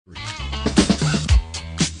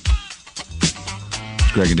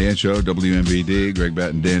Greg and Dan Show, WMVD, Greg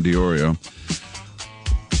Batten, Dan DiOrio.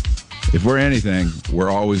 If we're anything, we're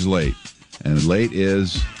always late. And late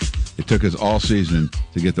is, it took us all season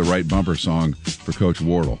to get the right bumper song for Coach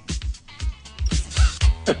Wardle.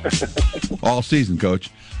 All season, Coach.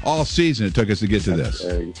 All season it took us to get to this.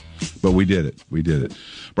 But we did it. We did it.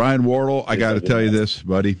 Brian Wardle, I got to tell you this,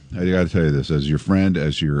 buddy. I got to tell you this. As your friend,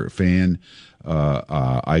 as your fan,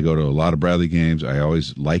 I go to a lot of Bradley games. I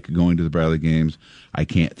always like going to the Bradley games. I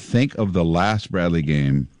can't think of the last Bradley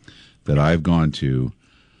game that I've gone to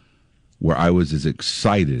where I was as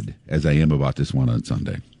excited as I am about this one on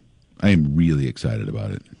Sunday. I am really excited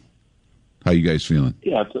about it. How you guys feeling?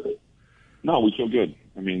 Yeah, no, we feel good.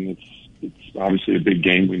 I mean, it's obviously a big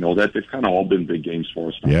game. We know that. They've kind of all been big games for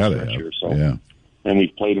us this year. So. Yeah. And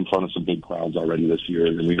we've played in front of some big crowds already this year,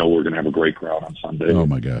 and we know we're going to have a great crowd on Sunday. Oh,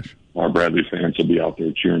 my gosh. Our Bradley fans will be out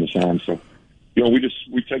there cheering us on. So,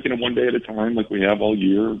 we've taken it one day at a time like we have all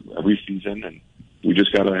year, every season, and we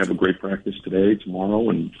just got to have a great practice today, tomorrow,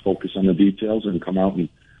 and focus on the details and come out and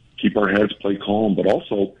keep our heads, play calm, but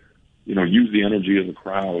also, use the energy of the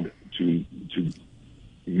crowd to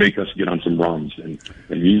make us get on some runs and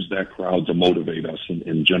use that crowd to motivate us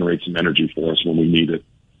and generate some energy for us when we need it.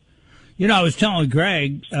 I was telling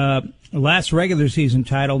Greg, last regular season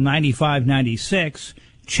title, 95-96,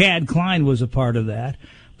 Chad Klein was a part of that.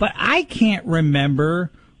 But I can't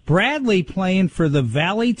remember Bradley playing for the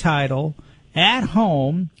Valley title at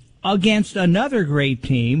home against another great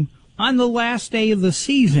team on the last day of the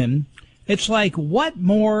season. It's like, what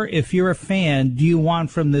more, if you're a fan, do you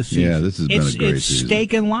want from this season? Yeah, this has been a great It's season.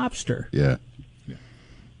 steak and lobster. Yeah.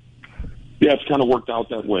 Yeah, it's kind of worked out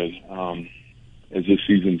that way as this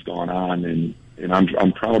season's gone on, and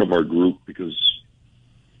I'm proud of our group because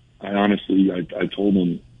I honestly I told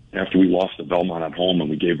them after we lost to Belmont at home and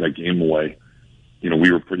we gave that game away,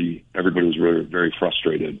 everybody was very, very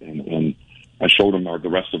frustrated, and I showed them the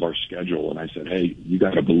rest of our schedule, and I said, hey, you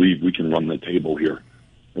got to believe we can run the table here.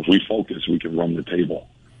 If we focus, we can run the table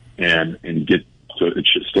and get to it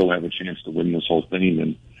should still have a chance to win this whole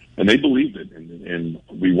thing. And they believed it. And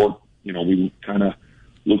we worked, we kind of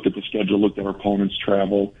looked at the schedule, looked at our opponents'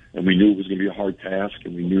 travel, and we knew it was going to be a hard task.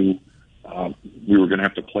 And we knew we were going to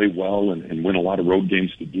have to play well and win a lot of road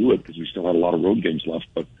games to do it because we still had a lot of road games left.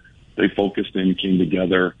 But they focused and came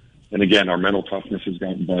together. And again, our mental toughness has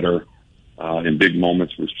gotten better. In big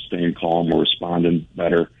moments, we're staying calm, we're responding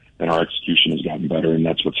better. And our execution has gotten better, and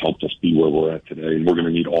that's what's helped us be where we're at today. And we're going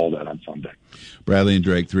to need all that on Sunday. Bradley and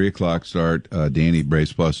Drake, 3 o'clock start. Danny,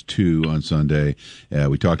 Braves Plus 2 on Sunday.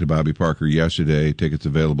 We talked to Bobby Parker yesterday. Tickets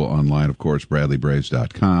available online, of course,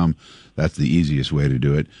 BradleyBraves.com. That's the easiest way to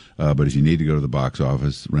do it. But if you need to go to the box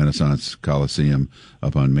office, Renaissance Coliseum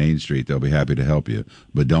up on Main Street, they'll be happy to help you.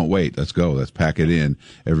 But don't wait. Let's go. Let's pack it in.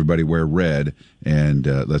 Everybody wear red, and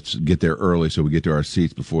let's get there early so we get to our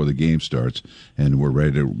seats before the game starts, and we're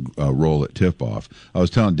ready to roll at tip-off. I was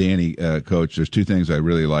telling Danny, Coach, there's 2 things I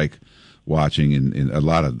really like watching, and a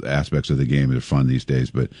lot of aspects of the game are fun these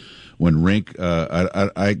days, but when Rink,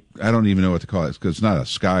 I don't even know what to call it because it's not a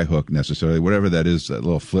sky hook necessarily, whatever that is, that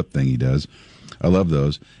little flip thing he does. I love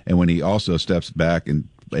those. And when he also steps back and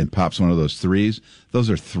pops one of those threes, those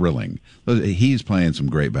are thrilling. He's playing some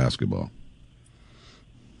great basketball.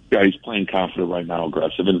 Yeah, he's playing confident right now,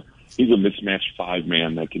 aggressive, and he's a mismatched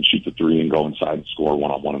 5-man that can shoot the 3 and go inside and score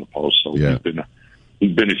one-on-one in the post. So yeah.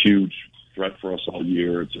 he's been a huge threat for us all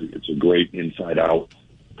year. It's a great inside-out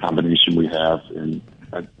combination we have, and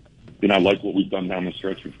I like what we've done down the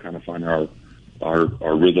stretch. We've kind of found our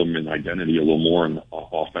rhythm and identity a little more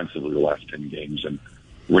offensively the last 10 games. And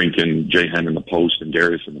Rink and Jay Henn in the post and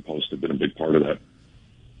Darius in the post have been a big part of that.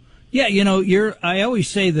 Yeah, I always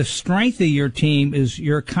say the strength of your team is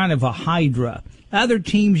you're kind of a hydra. Other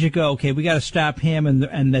teams, you go, okay, we got to stop him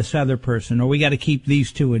and this other person, or we got to keep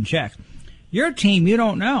these 2 in check. Your team, you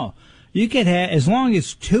don't know. You could have, as long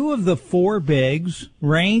as 2 of the 4 bigs,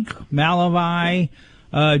 Rink, Malavai,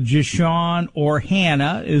 Jashawn, or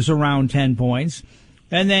Hannah is around 10 points,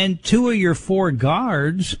 and then 2 of your 4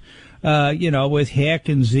 guards, with Hick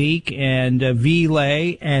and Zeke and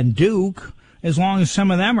Ville and Duke, as long as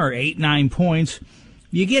some of them are 8-9 points,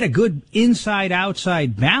 you get a good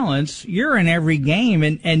inside-outside balance. You're in every game,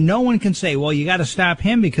 and no one can say, well, you got to stop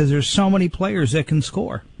him because there's so many players that can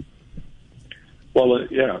score. Well,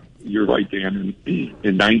 yeah, you're right, Dan.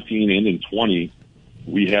 In 19 and in 20,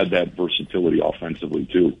 we had that versatility offensively,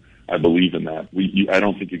 too. I believe in that. I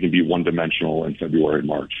don't think you can be one-dimensional in February and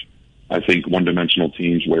March. I think one-dimensional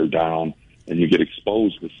teams wear down, and you get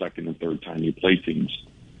exposed the second and third time you play teams.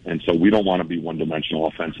 And so we don't want to be one-dimensional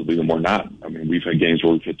offensively, and we're not. I mean, we've had games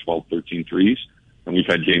where we've hit 12, 13 threes, and and we've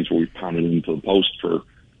had games where we've pounded into the post for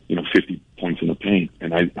 50 points in the paint.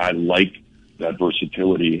 And I like that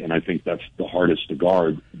versatility, and I think that's the hardest to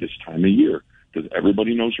guard this time of year because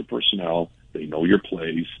everybody knows your personnel, they know your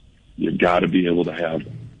plays. You've got to be able to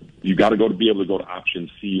be able to go to option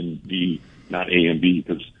C and D, not A and B,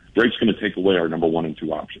 because Drake's going to take away our number 1 and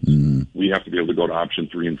 2 options. Mm-hmm. We have to be able to go to option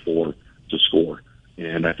 3 and 4 to score.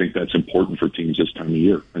 And I think that's important for teams this time of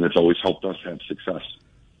year. And it's always helped us have success.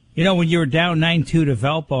 When you were down 9-2 to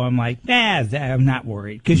Valpo, I'm like, I'm not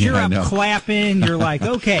worried. Because you're up clapping. You're like,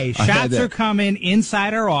 okay, shots are coming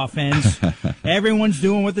inside our offense. Everyone's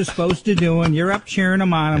doing what they're supposed to do, and you're up cheering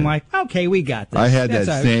them on. I'm like, okay, we got this. I had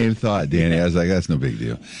that same thought, Danny. I was like, that's no big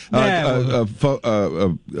deal.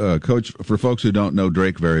 Coach, for folks who don't know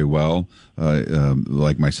Drake very well,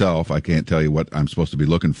 like myself, I can't tell you what I'm supposed to be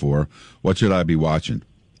looking for. What should I be watching?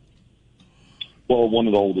 Well, one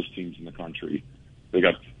of the oldest teams in the country. They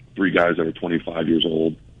got 3 guys that are 25 years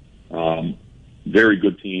old. Very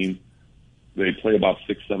good team. They play about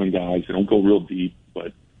 6-7 guys. They don't go real deep,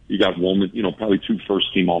 but you got Roman, probably 2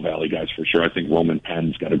 first-team All-Valley guys for sure. I think Roman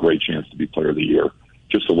Penn's got a great chance to be Player of the Year.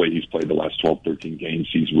 Just the way he's played the last 12, 13 games,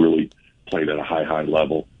 he's really played at a high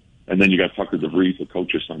level. And then you got Tucker DeVries, the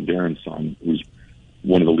coach's son, Darren's son, who's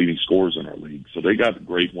one of the leading scorers in our league. So they got a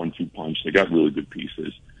great 1-2 punch. They got really good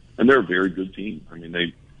pieces. And they're a very good team. I mean,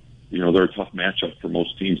 they're a tough matchup for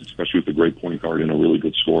most teams, especially with a great point guard and a really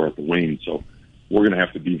good scorer at the wing. So we're going to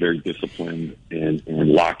have to be very disciplined and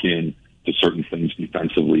lock in to certain things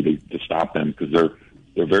defensively to stop them because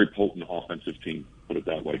they're a very potent offensive team, put it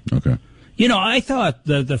that way. Okay. I thought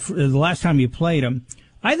the last time you played him,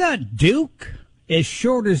 I thought Duke, as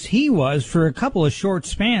short as he was for a couple of short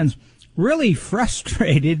spans, really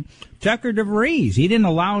frustrated Tucker DeVries. He didn't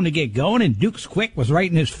allow him to get going, and Duke's quick was right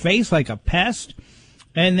in his face like a pest.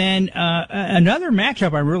 And then another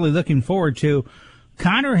matchup I'm really looking forward to,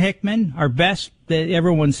 Connor Hickman, our best, that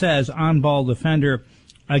everyone says, on-ball defender,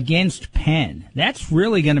 against Penn. That's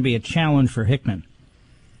really going to be a challenge for Hickman.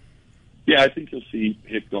 Yeah, I think you'll see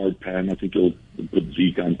Hick guard Penn. I think you'll put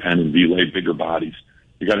Zeke on Penn and Ville, bigger bodies.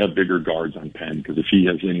 You got to have bigger guards on Penn because if he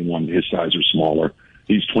has anyone his size or smaller,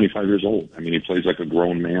 he's 25 years old. I mean, he plays like a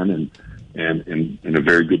grown man and a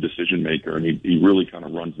very good decision maker, and he really kind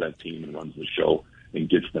of runs that team and runs the show and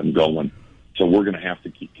gets them going. So we're going to have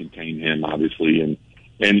to contain him, obviously, and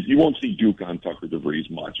you won't see Duke on Tucker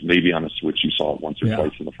DeVries much. Maybe on a switch you saw it once or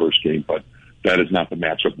twice in the first game, but that is not the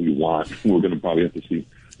matchup we want. We're going to probably have to see.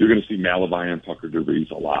 You're going to see Malavai and Tucker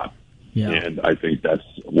DeVries a lot. Yeah. And I think that's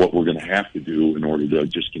what we're going to have to do in order to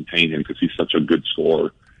just contain him because he's such a good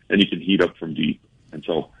scorer and he can heat up from deep. And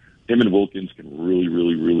so him and Wilkins can really,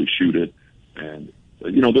 really, really shoot it. And,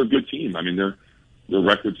 they're a good team. I mean, their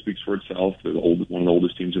record speaks for itself. They're one of the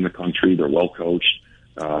oldest teams in the country. They're well coached.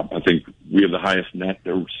 I think we have the highest net.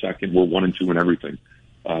 They're second. We're 1 and 2 in everything.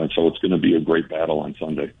 So it's going to be a great battle on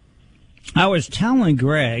Sunday. I was telling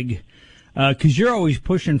Greg, because you're always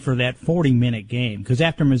pushing for that 40-minute game. Because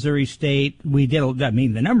after Missouri State,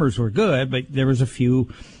 the numbers were good, but there was a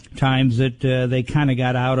few times that they kind of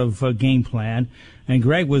got out of game plan. And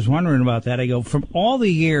Greg was wondering about that. I go, from all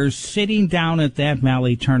the years sitting down at that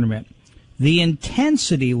Valley tournament, the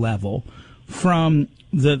intensity level from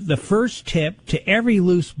the first tip to every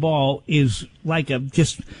loose ball is like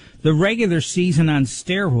just the regular season on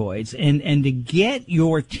steroids. And to get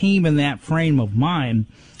your team in that frame of mind,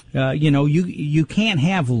 you can't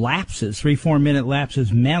have lapses, 3-4 minute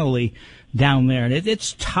lapses mentally down there. And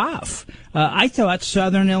it's tough. I thought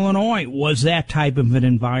Southern Illinois was that type of an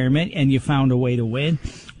environment, and you found a way to win.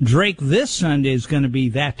 Drake this Sunday is going to be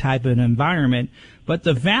that type of an environment. But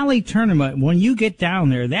the Valley tournament, when you get down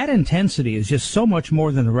there, that intensity is just so much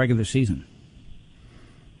more than the regular season.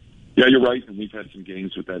 Yeah, you're right. And we've had some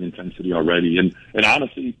games with that intensity already. And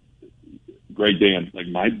honestly, Greg, Dan, like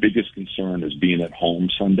my biggest concern is being at home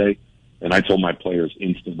Sunday. And I told my players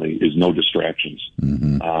instantly is no distractions.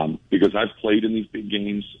 Mm-hmm. Because I've played in these big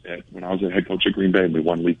games when I was a head coach at Green Bay and we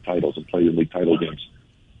won league titles and played in league title games.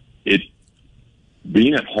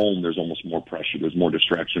 Being at home, there's almost more pressure. There's more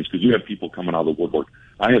distractions because you have people coming out of the woodwork.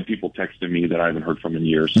 I have people texting me that I haven't heard from in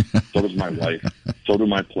years. So does my wife. So do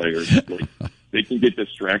my players. Like, they can get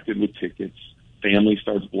distracted with tickets. Family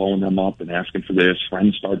starts blowing them up and asking for this.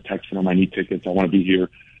 Friends start texting them, I need tickets. I want to be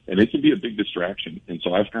here. And it can be a big distraction. And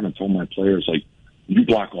so I've kind of told my players, like, you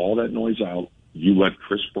block all that noise out. You let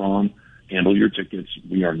Chris Braun handle your tickets.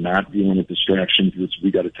 We are not dealing with distractions.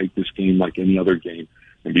 We got to take this game like any other game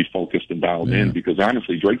and be focused and dialed in. Because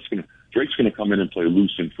honestly, Drake's gonna come in and play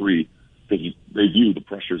loose and free because they view the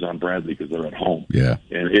pressures on Bradley because they're at home. Yeah,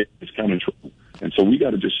 and it's kind of true. And so we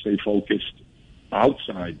got to just stay focused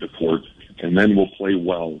outside the court, and then we'll play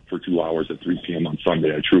well for 2 hours at 3 p.m. on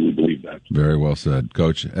Sunday. I truly believe that. Very well said.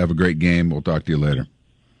 Coach, have a great game. We'll talk to you later.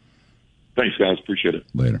 Thanks, guys. Appreciate it.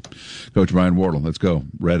 Later. Coach Brian Wardle, let's go.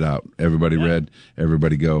 Red out. Everybody red.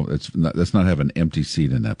 Everybody go. Let's not have an empty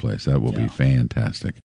seat in that place. That will be fantastic.